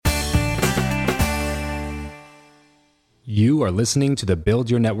You are listening to the Build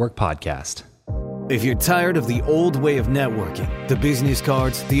Your Network podcast. If you're tired of the old way of networking, the business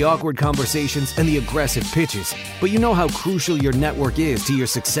cards, the awkward conversations, and the aggressive pitches, but you know how crucial your network is to your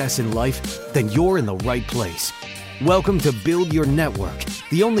success in life, then you're in the right place. Welcome to Build Your Network,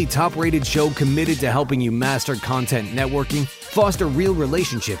 the only top-rated show committed to helping you master content networking, foster real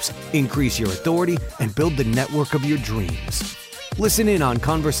relationships, increase your authority, and build the network of your dreams. Listen in on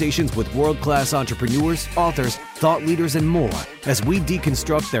conversations with world-class entrepreneurs, authors, thought leaders, and more as we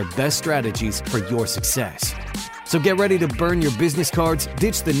deconstruct their best strategies for your success. So get ready to burn your business cards,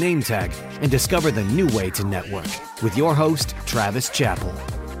 ditch the name tag, and discover the new way to network with your host, Travis Chappell.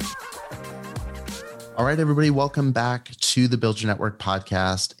 All right, everybody, welcome back to the Build Your Network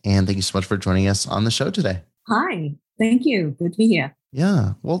podcast. And thank you so much for joining us on the show today. Hi, thank you. Good to be here.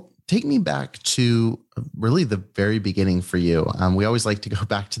 Yeah, well, take me back to really the very beginning for you. We always like to go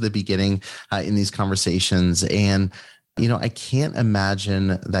back to the beginning in these conversations. And, you know, I can't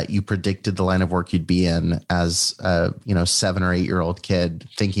imagine that you predicted the line of work you'd be in as a, 7 or 8 year old kid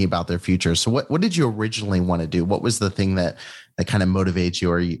thinking about their future. So what did you originally want to do? What was the thing that kind of motivates you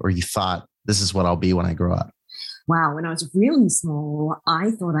or you thought, this is what I'll be when I grow up? Wow. When I was really small,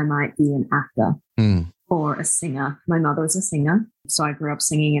 I thought I might be an actor or a singer. My mother was a singer. So I grew up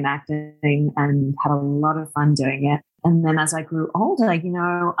singing and acting and had a lot of fun doing it. And then as I grew older,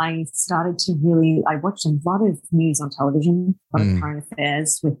 I started to I watched a lot of news on television, a lot of current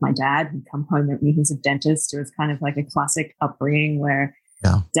affairs with my dad. He'd come home every, he was a dentist. It was kind of like a classic upbringing where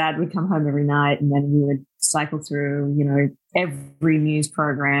Dad would come home every night and then we would cycle through, every news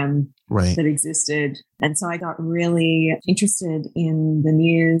program that existed. And so I got really interested in the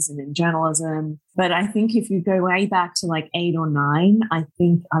news and in journalism. But I think if you go way back to like 8 or 9, I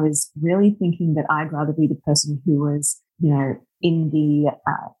think I was really thinking that I'd rather be the person who was, in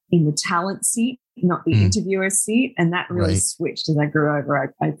the talent seat, not the interviewer's seat. And that really switched as I grew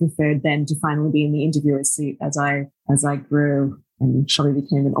over. I preferred then to finally be in the interviewer's seat as I grew and probably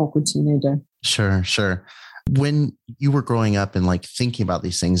became an awkward teenager. Sure. When you were growing up and like thinking about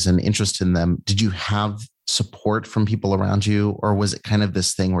these things and interested in them, did you have support from people around you? Or was it kind of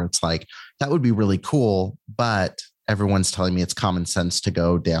this thing where it's like, that would be really cool, but everyone's telling me it's common sense to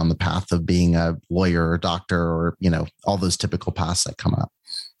go down the path of being a lawyer or doctor or, all those typical paths that come up?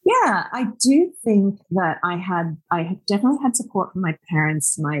 Yeah, I do think that I definitely had support from my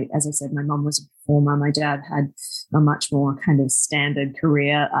parents. As I said, my mom was a performer. My dad had a much more kind of standard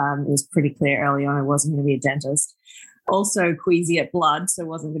career. It was pretty clear early on I wasn't going to be a dentist. Also queasy at blood, so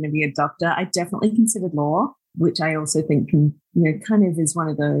wasn't going to be a doctor. I definitely considered law, which I also think can, kind of is one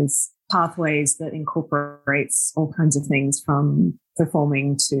of those pathways that incorporates all kinds of things from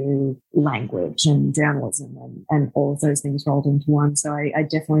performing to language and journalism and all of those things rolled into one. So I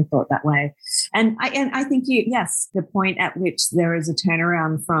definitely thought that way. And I think the point at which there is a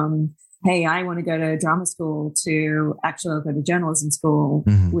turnaround from, hey, I want to go to drama school to actually I'll go to journalism school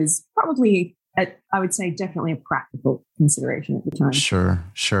was probably, I would say, definitely a practical consideration at the time.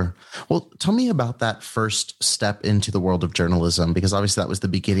 Sure. Well, tell me about that first step into the world of journalism, because obviously that was the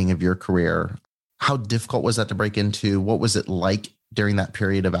beginning of your career. How difficult was that to break into? What was it like during that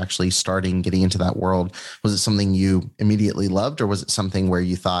period of actually getting into that world? Was it something you immediately loved, or was it something where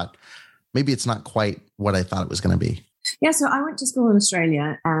you thought, maybe it's not quite what I thought it was going to be? Yeah, so I went to school in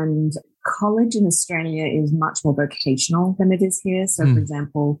Australia, and college in Australia is much more vocational than it is here. So, for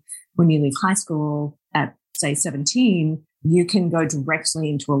example, when you leave high school at, say, 17, you can go directly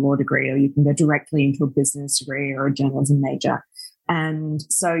into a law degree, or you can go directly into a business degree or a journalism major. And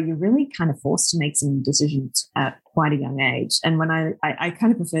so you're really kind of forced to make some decisions at quite a young age. And when I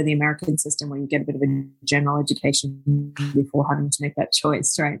kind of prefer the American system where you get a bit of a general education before having to make that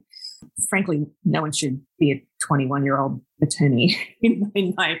choice, right? Frankly, no one should be a 21-year-old attorney,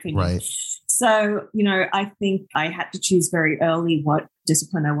 in my opinion. Right. So, I think I had to choose very early what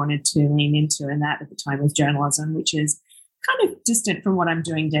discipline I wanted to lean into, and that at the time was journalism, which is kind of distant from what I'm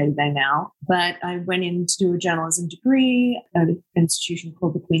doing day to day now. But I went in to do a journalism degree at an institution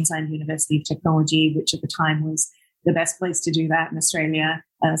called the Queensland University of Technology, which at the time was the best place to do that in Australia.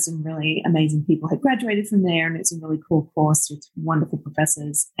 Some really amazing people had graduated from there, and it's a really cool course with wonderful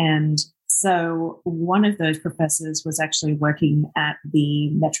professors. And so one of those professors was actually working at the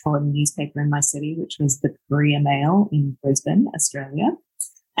metropolitan newspaper in my city, which was the Courier Mail in Brisbane, Australia.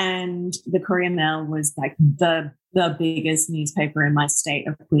 And the Courier Mail was like the biggest newspaper in my state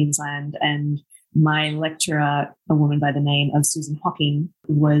of Queensland. And my lecturer, a woman by the name of Susan Hocking,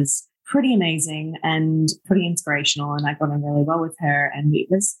 was pretty amazing and pretty inspirational. And I got on really well with her. And it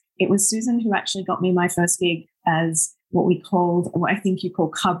was Susan who actually got me my first gig as what I think you call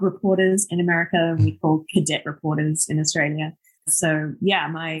cub reporters in America, and we call cadet reporters in Australia. So yeah,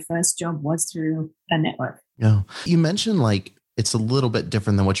 my first job was through a network. Yeah. You mentioned like it's a little bit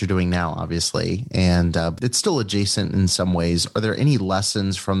different than what you're doing now, obviously, and it's still adjacent in some ways. Are there any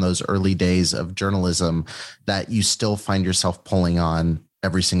lessons from those early days of journalism that you still find yourself pulling on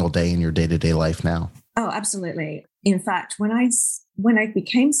every single day in your day-to-day life now? Oh, absolutely. In fact, when I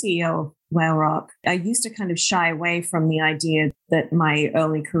became CEO of Whale Rock, I used to kind of shy away from the idea that my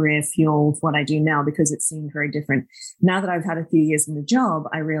early career fueled what I do now because it seemed very different. Now that I've had a few years in the job,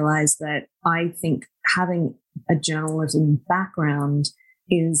 I realize that I think having a journalism background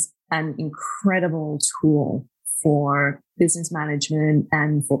is an incredible tool for business management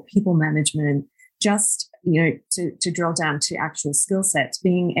and for people management. Just, to drill down to actual skill sets,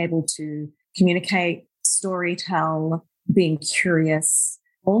 being able to communicate, storytell, being curious,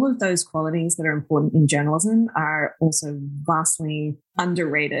 all of those qualities that are important in journalism are also vastly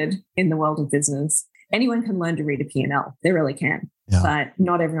underrated in the world of business. Anyone can learn to read a P&L. They really can. Yeah. But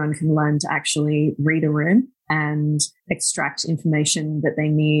not everyone can learn to actually read a room and extract information that they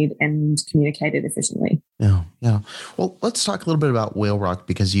need and communicate it efficiently. Yeah. Yeah. Well, let's talk a little bit about Whale Rock,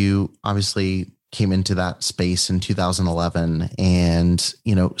 because you obviously came into that space in 2011, and,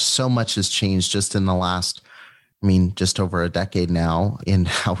 so much has changed just in the last, just over a decade now in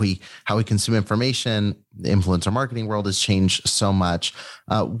how we consume information. The influencer marketing world has changed so much.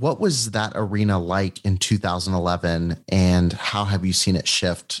 What was that arena like in 2011, and how have you seen it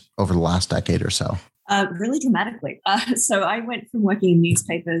shift over the last decade or so? Really dramatically. So I went from working in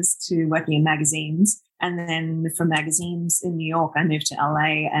newspapers to working in magazines. And then from magazines in New York, I moved to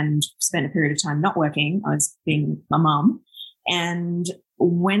LA and spent a period of time not working. I was being a mom. And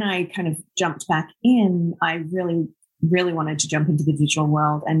when I kind of jumped back in, I really, really wanted to jump into the digital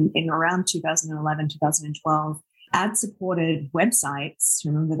world. And in around 2011, 2012, ad-supported websites,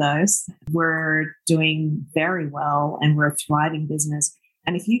 remember those, were doing very well and were a thriving business.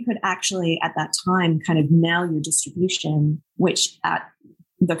 And if you could actually, at that time, kind of nail your distribution, which at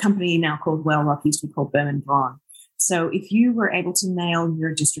the company now called Whale Rock used to be called Berman Braun. So if you were able to nail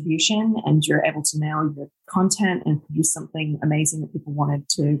your distribution and you're able to nail your content and produce something amazing that people wanted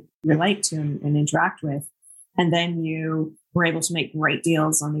to relate to and interact with, and then you were able to make great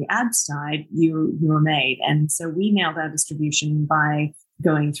deals on the ad side, you were made. And so we nailed our distribution by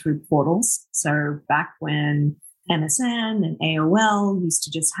going through portals. So back when MSN and AOL used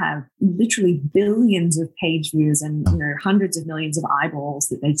to just have literally billions of page views and hundreds of millions of eyeballs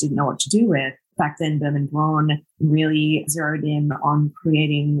that they didn't know what to do with. Back then, Berman Braun really zeroed in on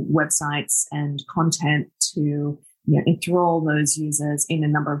creating websites and content to enthrall those users in a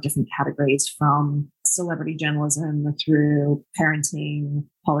number of different categories, from celebrity journalism through parenting,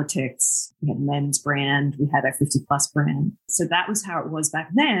 politics. We had men's brand, we had our 50 plus brand. So that was how it was back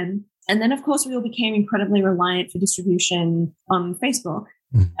then. And then, of course, we all became incredibly reliant for distribution on Facebook.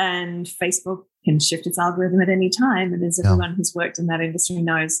 And Facebook can shift its algorithm at any time. And as everyone who's worked in that industry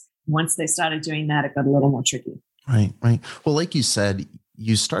knows, once they started doing that, it got a little more tricky. Right. Well, like you said,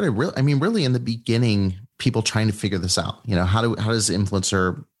 you started really in the beginning, people trying to figure this out. How does the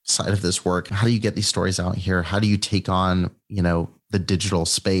influencer side of this work? How do you get these stories out here? How do you take on, the digital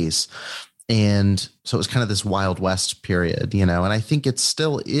space? And so it was kind of this Wild West period, and I think it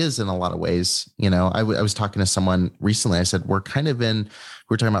still is in a lot of ways. I was talking to someone recently. I said, we're talking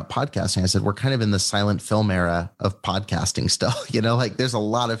about podcasting. I said, we're kind of in the silent film era of podcasting still, like there's a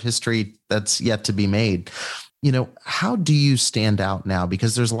lot of history that's yet to be made. How do you stand out now?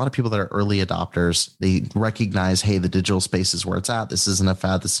 Because there's a lot of people that are early adopters. They recognize, hey, the digital space is where it's at. This isn't a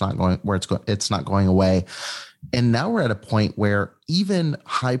fad. It's not going away. And now we're at a point where even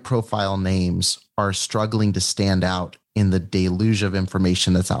high profile names are struggling to stand out in the deluge of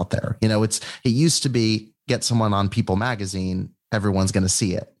information that's out there. It used to be, get someone on People magazine, everyone's going to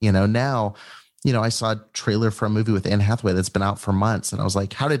see it. Now, I saw a trailer for a movie with Anne Hathaway that's been out for months. And I was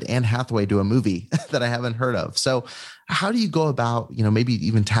like, how did Anne Hathaway do a movie that I haven't heard of? So how do you go about, maybe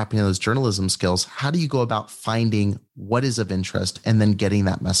even tapping into those journalism skills? How do you go about finding what is of interest and then getting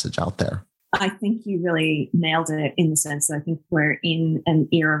that message out there? I think you really nailed it, in the sense that I think we're in an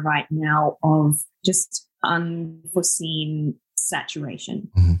era right now of just unforeseen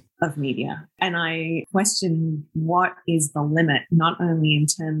saturation of media. And I question, what is the limit, not only in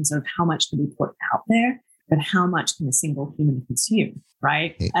terms of how much can be put out there, but how much can a single human consume,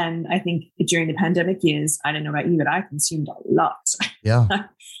 right? Yeah. And I think during the pandemic years, I don't know about you, but I consumed a lot. Yeah.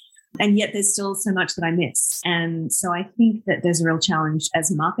 And yet there's still so much that I miss. And so I think that there's a real challenge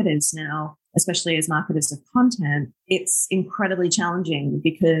as marketers now, especially as marketers of content. It's incredibly challenging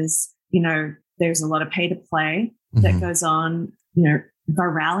because, There's a lot of pay to play that goes on.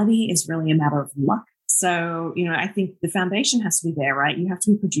 Virality is really a matter of luck. So, I think the foundation has to be there, right? You have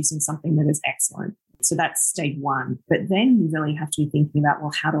to be producing something that is excellent. So that's stage one. But then you really have to be thinking about,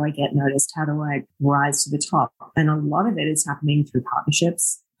 well, how do I get noticed? How do I rise to the top? And a lot of it is happening through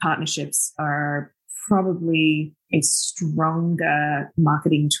partnerships. Partnerships are probably a stronger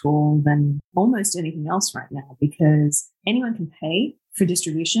marketing tool than almost anything else right now, because anyone can pay for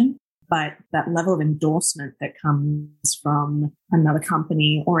distribution, but that level of endorsement that comes from another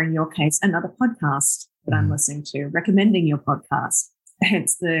company, or in your case, another podcast that I'm listening to, recommending your podcast,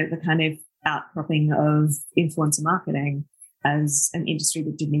 hence the kind of outcropping of influencer marketing as an industry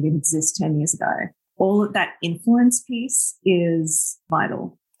that didn't even exist 10 years ago. All of that influence piece is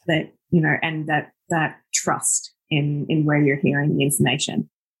vital, that, and that trust in where you're hearing the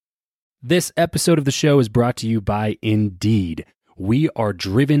information. This episode of the show is brought to you by Indeed. We are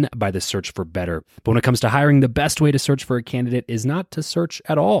driven by the search for better. But when it comes to hiring, the best way to search for a candidate is not to search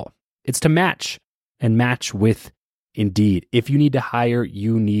at all. It's to match, and match with Indeed. If you need to hire,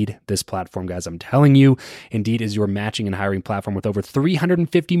 you need this platform, guys. I'm telling you, Indeed is your matching and hiring platform with over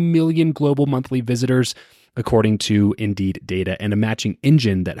 350 million global monthly visitors, according to Indeed data, and a matching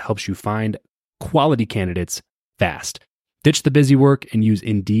engine that helps you find quality candidates fast. Ditch the busy work and use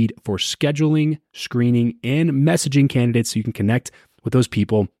Indeed for scheduling, screening, and messaging candidates so you can connect with those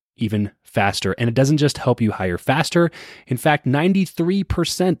people even faster. And it doesn't just help you hire faster. In fact,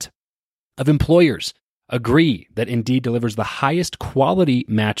 93% of employers agree that Indeed delivers the highest quality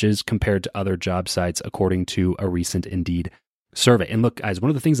matches compared to other job sites, according to a recent Indeed survey. And look, guys, one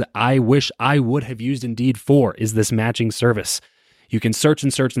of the things that I wish I would have used Indeed for is this matching service. You can search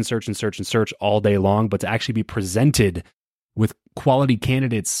and search and search and search and search all day long, but to actually be presented with quality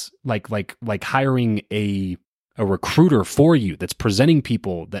candidates, like hiring a recruiter for you that's presenting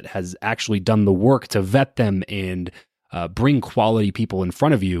people that has actually done the work to vet them and bring quality people in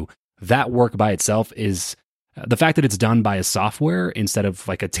front of you, that work by itself is the fact that it's done by a software instead of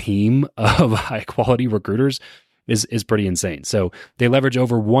like a team of high quality recruiters is pretty insane. So they leverage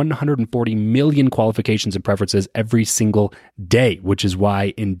over 140 million qualifications and preferences every single day, which is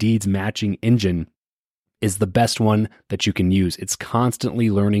why Indeed's matching engine is the best one that you can use. It's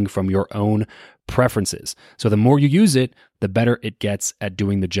constantly learning from your own preferences. So the more you use it, the better it gets at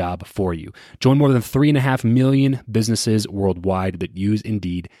doing the job for you. Join more than 3.5 million businesses worldwide that use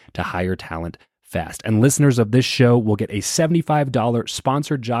Indeed to hire talent fast. And listeners of this show will get a $75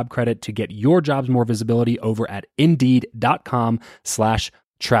 sponsored job credit to get your jobs more visibility over at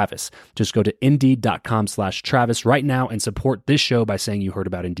Indeed.com/Travis. Just go to Indeed.com/Travis right now and support this show by saying you heard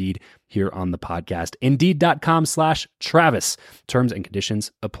about Indeed here on the podcast. Indeed.com/Travis. Terms and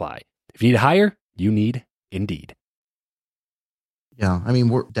conditions apply. If you need to hire, you need Indeed. Yeah, I mean,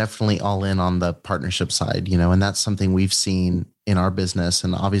 we're definitely all in on the partnership side, and that's something we've seen in our business.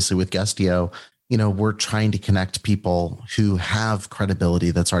 And obviously with Guestio, we're trying to connect people who have credibility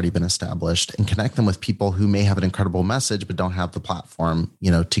that's already been established and connect them with people who may have an incredible message, but don't have the platform,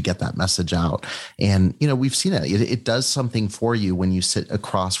 to get that message out. And, we've seen it. It does something for you when you sit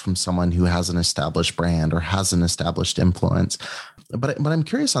across from someone who has an established brand or has an established influence. But I'm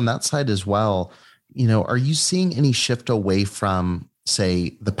curious on that side as well. Are you seeing any shift away from,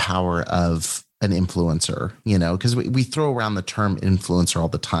 say, the power of an influencer, because we throw around the term influencer all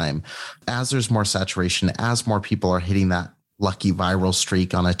the time. As there's more saturation, as more people are hitting that lucky viral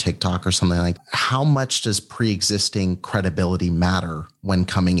streak on a TikTok or something like, how much does pre-existing credibility matter when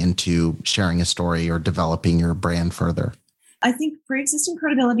coming into sharing a story or developing your brand further? I think pre-existing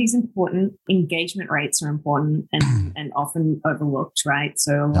credibility is important. Engagement rates are important and often overlooked, right?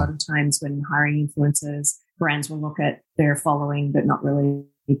 So a lot of times when hiring influencers, brands will look at their following, but not really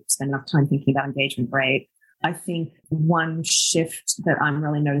spend enough time thinking about engagement rate. I think one shift that I'm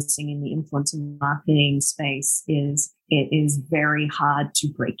really noticing in the influencer marketing space is it is very hard to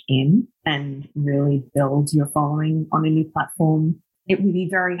break in and really build your following on a new platform. It would be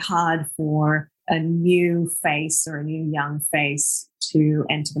very hard for a new face or a new young face to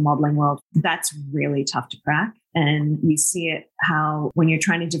enter the modeling world. That's really tough to crack. And you see it how when you're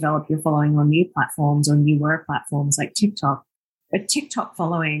trying to develop your following on new platforms or newer platforms like TikTok, a TikTok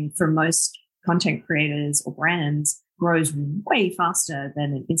following for most content creators or brands grows way faster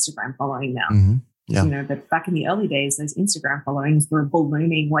than an Instagram following now. Mm-hmm. Yeah. But back in the early days, those Instagram followings were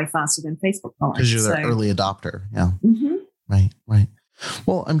ballooning way faster than Facebook followings. Because you're the early adopter. Yeah. Mm-hmm. Right.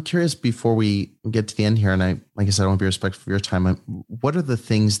 Well, I'm curious before we get to the end here, and like I said, I want to be respectful of your time. What are the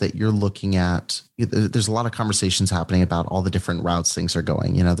things that you're looking at? There's a lot of conversations happening about all the different routes things are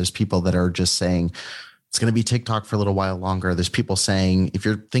going. There's people that are just saying, it's going to be TikTok for a little while longer. There's people saying, if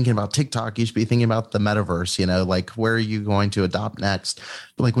you're thinking about TikTok, you should be thinking about the metaverse, like where are you going to adopt next?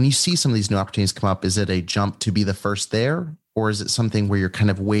 But like when you see some of these new opportunities come up, is it a jump to be the first there? Or is it something where you're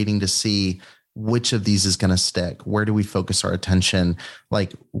kind of waiting to see which of these is going to stick? Where do we focus our attention?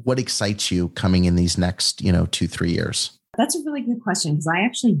 Like what excites you coming in these next, 2-3 years? That's a really good question because I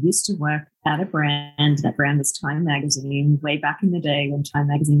actually used to work at a brand. That brand was Time Magazine way back in the day when Time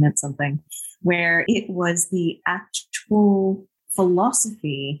Magazine meant something, where it was the actual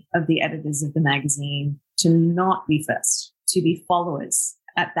philosophy of the editors of the magazine to not be first, to be followers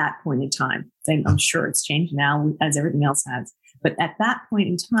at that point in time. I'm sure it's changed now as everything else has. But at that point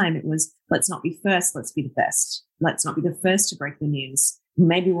in time, it was, let's not be first, let's be the best. Let's not be the first to break the news.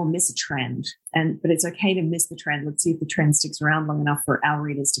 Maybe we'll miss a trend, but it's okay to miss the trend. Let's see if the trend sticks around long enough for our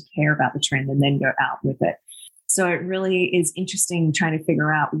readers to care about the trend and then go out with it. So it really is interesting trying to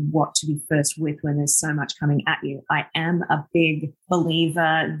figure out what to be first with when there's so much coming at you. I am a big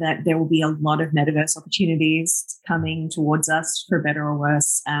believer that there will be a lot of metaverse opportunities coming towards us for better or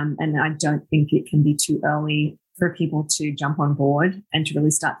worse. And I don't think it can be too early for people to jump on board and to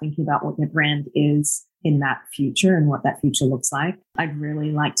really start thinking about what their brand is in that future and what that future looks like. I'd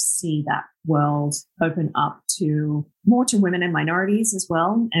really like to see that world open up to more to women and minorities as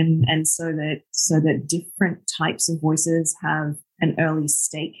well. And so that different types of voices have an early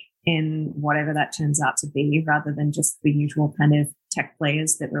stake in whatever that turns out to be, rather than just the usual kind of tech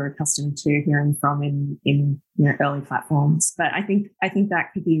players that we're accustomed to hearing from in early platforms. But I think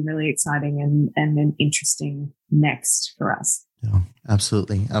that could be really exciting and an interesting next for us. Yeah,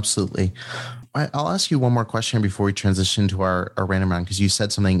 absolutely. Absolutely. I'll ask you one more question before we transition to our random round, because you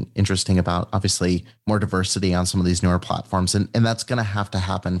said something interesting about obviously more diversity on some of these newer platforms. And that's going to have to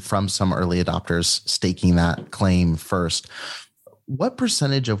happen from some early adopters staking that claim first. What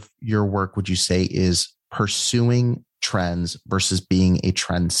percentage of your work would you say is pursuing trends versus being a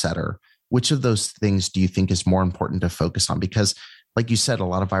trendsetter? Which of those things do you think is more important to focus on? Because like you said, a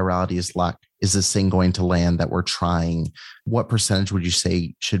lot of virality is luck. Is this thing going to land that we're trying? What percentage would you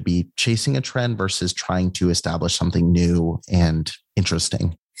say should be chasing a trend versus trying to establish something new and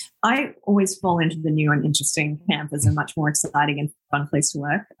interesting? I always fall into the new and interesting camp as a much more exciting and fun place to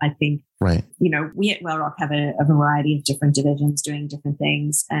work. I think, right. We at Whale Rock have a variety of different divisions doing different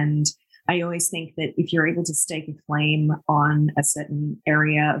things. And I always think that if you're able to stake a claim on a certain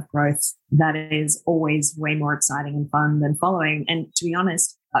area of growth, that is always way more exciting and fun than following. And to be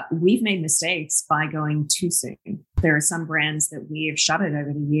honest, we've made mistakes by going too soon. There are some brands that we have shuttered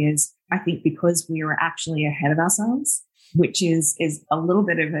over the years, I think because we were actually ahead of ourselves, which is a little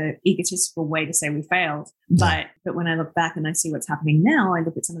bit of an egotistical way to say we failed. But when I look back and I see what's happening now, I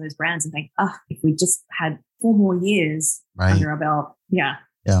look at some of those brands and think, if we just had 4 more years under our belt,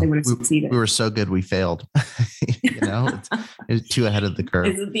 they would have succeeded. We were so good, we failed. It's too ahead of the curve.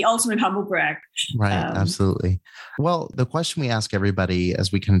 It's the ultimate humble brag. Right, absolutely. Well, the question we ask everybody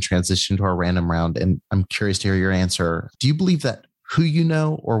as we kind of transition to our random round, and I'm curious to hear your answer. Do you believe that who you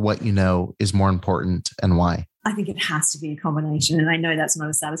know or what you know is more important, and why? I think it has to be a combination. And I know that's not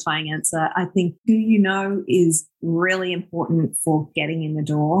a satisfying answer. I think who you know is really important for getting in the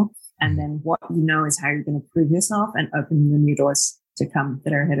door. And then what you know is how you're going to prove yourself and open the new doors to come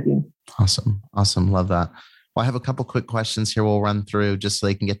that are ahead of you. Awesome. Love that. Well, I have a couple quick questions here we'll run through just so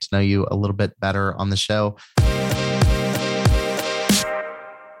they can get to know you a little bit better on the show.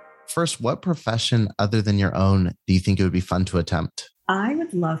 First, what profession other than your own do you think it would be fun to attempt? I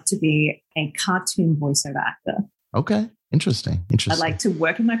would love to be a cartoon voiceover actor. Okay. Interesting. I'd like to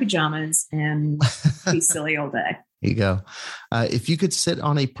work in my pajamas and be silly all day. There you go. If you could sit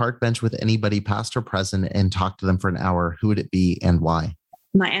on a park bench with anybody, past or present, and talk to them for an hour, who would it be and why?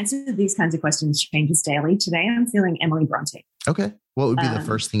 My answer to these kinds of questions changes daily. Today, I'm feeling Emily Bronte. Okay. What would be the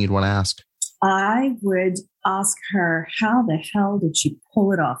first thing you'd want to ask? I would ask her, how the hell did she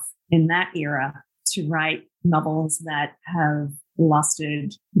pull it off in that era to write novels that have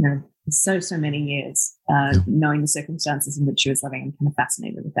lasted, so many years, knowing the circumstances in which she was living. I'm kind of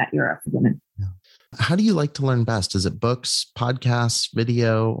fascinated with that era for women. Yeah. How do you like to learn best? Is it books, podcasts,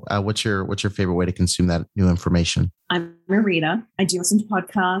 video? What's your favorite way to consume that new information? I'm a reader. I do listen to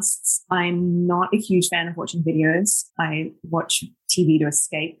podcasts. I'm not a huge fan of watching videos. I watch TV to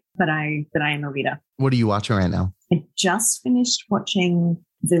escape, but I am a reader. What are you watching right now? I just finished watching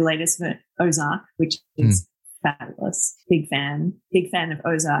the latest of Ozark, which is fabulous. Big fan of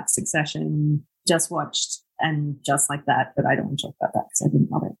Ozark, Succession. Just watched and Just Like That, but I don't want to talk about that because I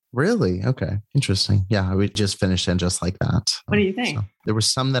didn't love it. Really? Okay. Interesting. Yeah, we just finished and Just Like That. What do you think? So there were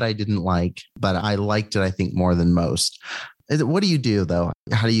some that I didn't like, but I liked it, I think, more than most. What do you do though?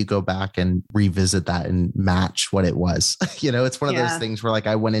 How do you go back and revisit that and match what it was? It's one of those things where like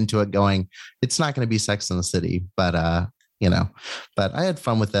I went into it going, it's not going to be Sex and the City, but but I had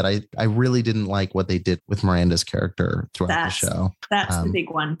fun with it. I really didn't like what they did with Miranda's character throughout the show. That's the big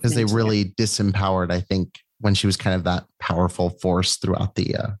one. Because they really disempowered, I think, when she was kind of that powerful force throughout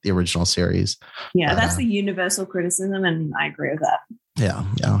the original series. Yeah, that's the universal criticism, and I agree with that. Yeah,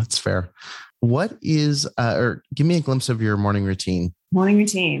 it's fair. What is, or give me a glimpse of your morning routine. Morning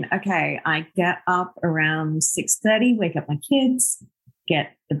routine. Okay, I get up around 6:30, wake up my kids,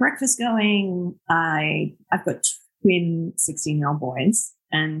 get the breakfast going. I've got twin 16-year-old boys,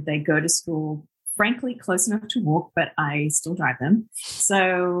 and they go to school, frankly, close enough to walk, but I still drive them.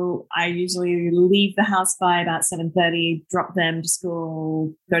 So I usually leave the house by about 7:30, drop them to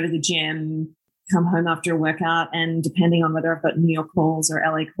school, go to the gym, come home after a workout, and depending on whether I've got New York calls or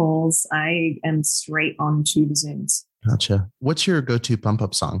LA calls, I am straight on to the Zooms. Gotcha. What's your go-to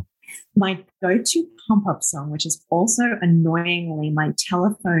pump-up song? My go-to pump-up song, which is also annoyingly my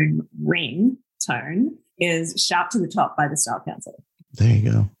telephone ring tone, is Shout to the Top by the Style Council. There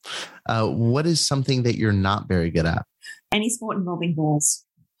you go. What is something that you're not very good at? Any sport involving balls.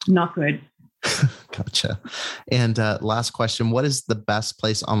 Not good. Gotcha. And last question, what is the best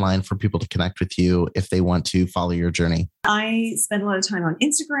place online for people to connect with you if they want to follow your journey? I spend a lot of time on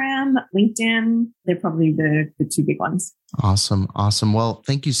Instagram, LinkedIn. They're probably the two big ones. Awesome. Well,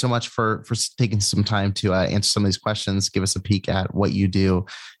 thank you so much for taking some time to answer some of these questions, give us a peek at what you do.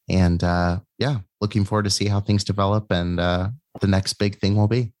 And looking forward to see how things develop and the next big thing will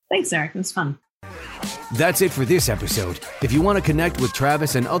be. Thanks, Eric. It was fun. That's it for this episode. If you want to connect with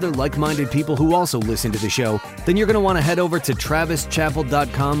Travis and other like-minded people who also listen to the show, then you're going to want to head over to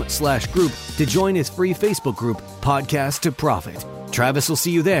travischappell.com/group to join his free Facebook group, Podcast to Profit. Travis will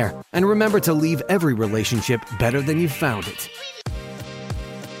see you there. And remember to leave every relationship better than you found it.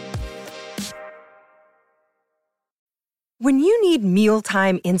 When you need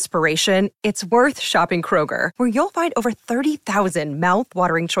mealtime inspiration, it's worth shopping Kroger, where you'll find over 30,000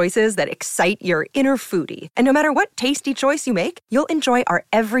 mouth-watering choices that excite your inner foodie. And no matter what tasty choice you make, you'll enjoy our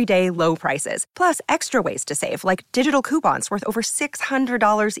everyday low prices, plus extra ways to save, like digital coupons worth over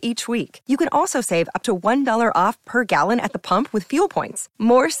 $600 each week. You can also save up to $1 off per gallon at the pump with fuel points.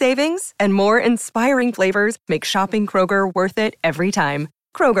 More savings and more inspiring flavors make shopping Kroger worth it every time.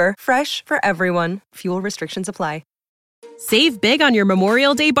 Kroger, fresh for everyone. Fuel restrictions apply. Save big on your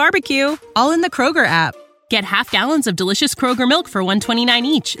Memorial Day barbecue, all in the Kroger app. Get half gallons of delicious Kroger milk for $1.29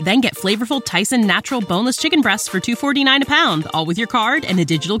 each. Then get flavorful Tyson natural boneless chicken breasts for $2.49 a pound, all with your card and a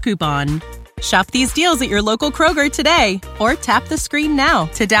digital coupon. Shop these deals at your local Kroger today, or tap the screen now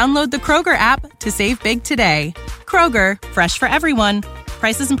to download the Kroger app to save big today. Kroger, fresh for everyone.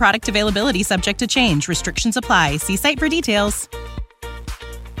 Prices and product availability subject to change. Restrictions apply. See site for details.